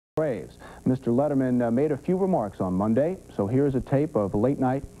Braves. Mr. Letterman made a few remarks on Monday, so here's a tape of Late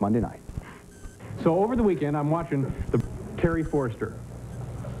Night Monday Night. So over the weekend, I'm watching Terry Forster.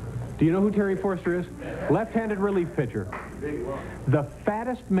 Do you know who Terry Forster is? Left-handed relief pitcher. The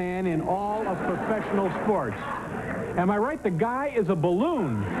fattest man in all of professional sports. Am I right? The guy is a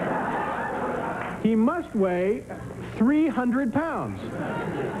balloon. He must weigh 300 pounds.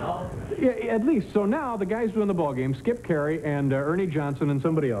 Yeah, at least. So now the guys doing the ball game, Skip Carey and Ernie Johnson and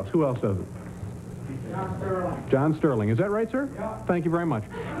somebody else. Who else does it? John Sterling. John Sterling. Is that right, sir? Yeah. Thank you very much.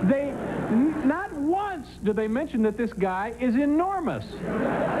 They, not once do they mention that this guy is enormous.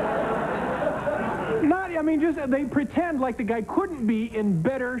 I mean, just they pretend like the guy couldn't be in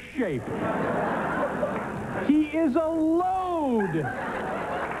better shape. He is a load.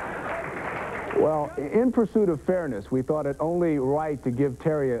 Well, in pursuit of fairness, we thought it only right to give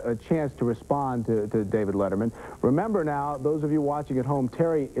Terry a chance to respond to David Letterman. Remember now, those of you watching at home,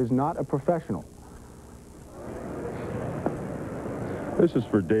 Terry is not a professional. This is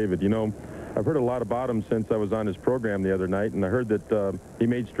for David. You know, I've heard a lot about him since I was on his program the other night, and I heard that he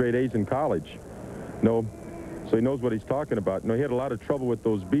made straight A's in college. No, so he knows what he's talking about. No, he had a lot of trouble with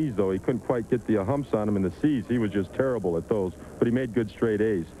those B's, though. He couldn't quite get the humps on them in the C's. He was just terrible at those, but he made good straight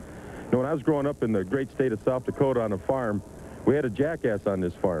A's. You know, when I was growing up in the great state of South Dakota on a farm, we had a jackass on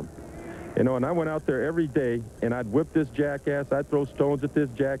this farm. You know, and I went out there every day, and I'd whip this jackass, I'd throw stones at this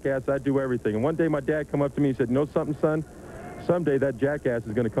jackass, I'd do everything. And one day my dad come up to me and said, "You know something, son? Someday that jackass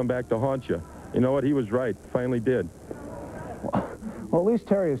is going to come back to haunt you." You know what? He was right. Finally did. Well, at least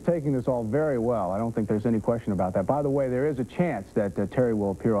Terry is taking this all very well. I don't think there's any question about that. By the way, there is a chance that Terry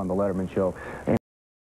will appear on the Letterman show.